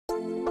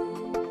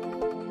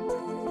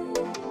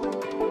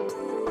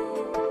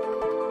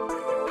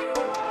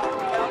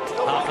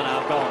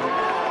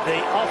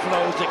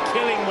throws are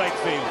killing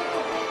Wakefield.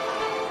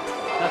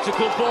 That's a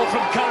good ball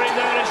from Curry.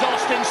 There is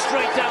Austin,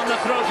 straight down the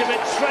throat of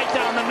it, straight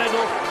down the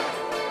middle.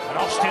 And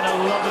Austin, a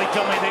lovely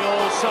dummy. They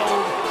all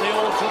sold, they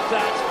all took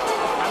that.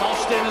 And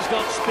Austin has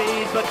got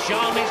speed, but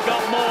Charnley's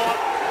got more.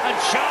 And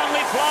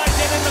Charnley flies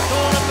in the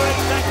corner for 8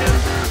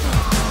 seconds.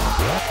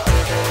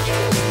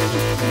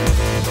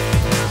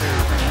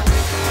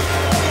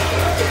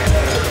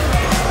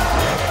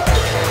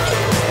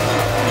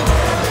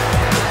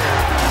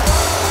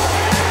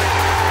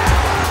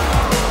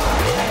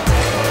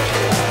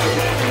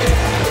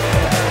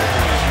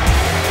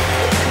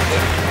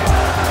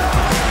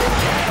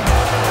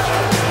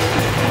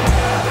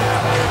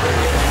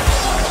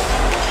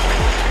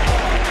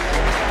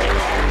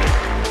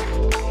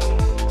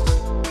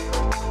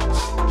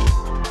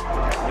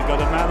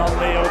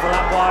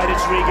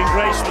 It's Regan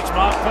Grace, it's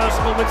Mark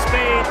Percival with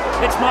speed,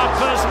 it's Mark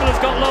Percival who's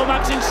got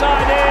Lomax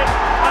inside in,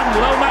 and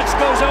Lomax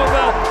goes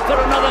over for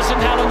another St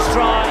Helens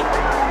try,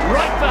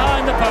 right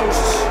behind the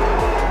posts.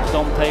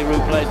 Dompe Roux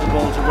plays the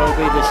ball to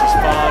Roby, this is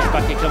Farge,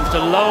 back it comes to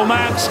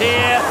Lomax,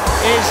 here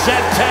is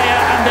Zebtea,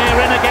 and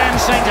they're in again,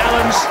 St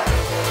Helens.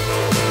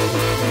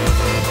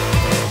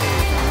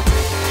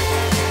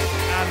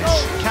 And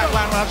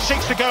Catalan will have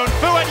 6 to go, and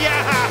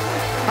Fouad-Yaha,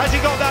 has he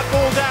got that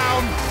ball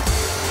down?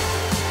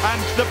 And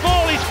the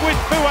ball is with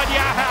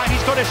Fouad-Yaha, and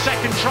he's got a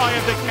second try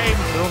of the game.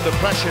 They're under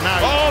pressure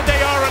now. Oh,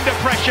 they are under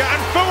pressure,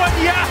 and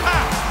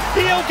Fouad-Yaha,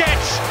 he'll get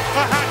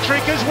a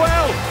hat-trick as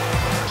well.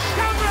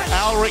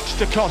 Alrix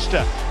da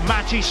Costa,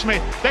 Matty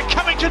Smith, they're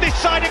coming to this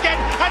side again,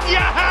 and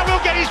Yaha will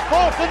get his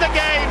 4th of the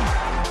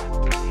game.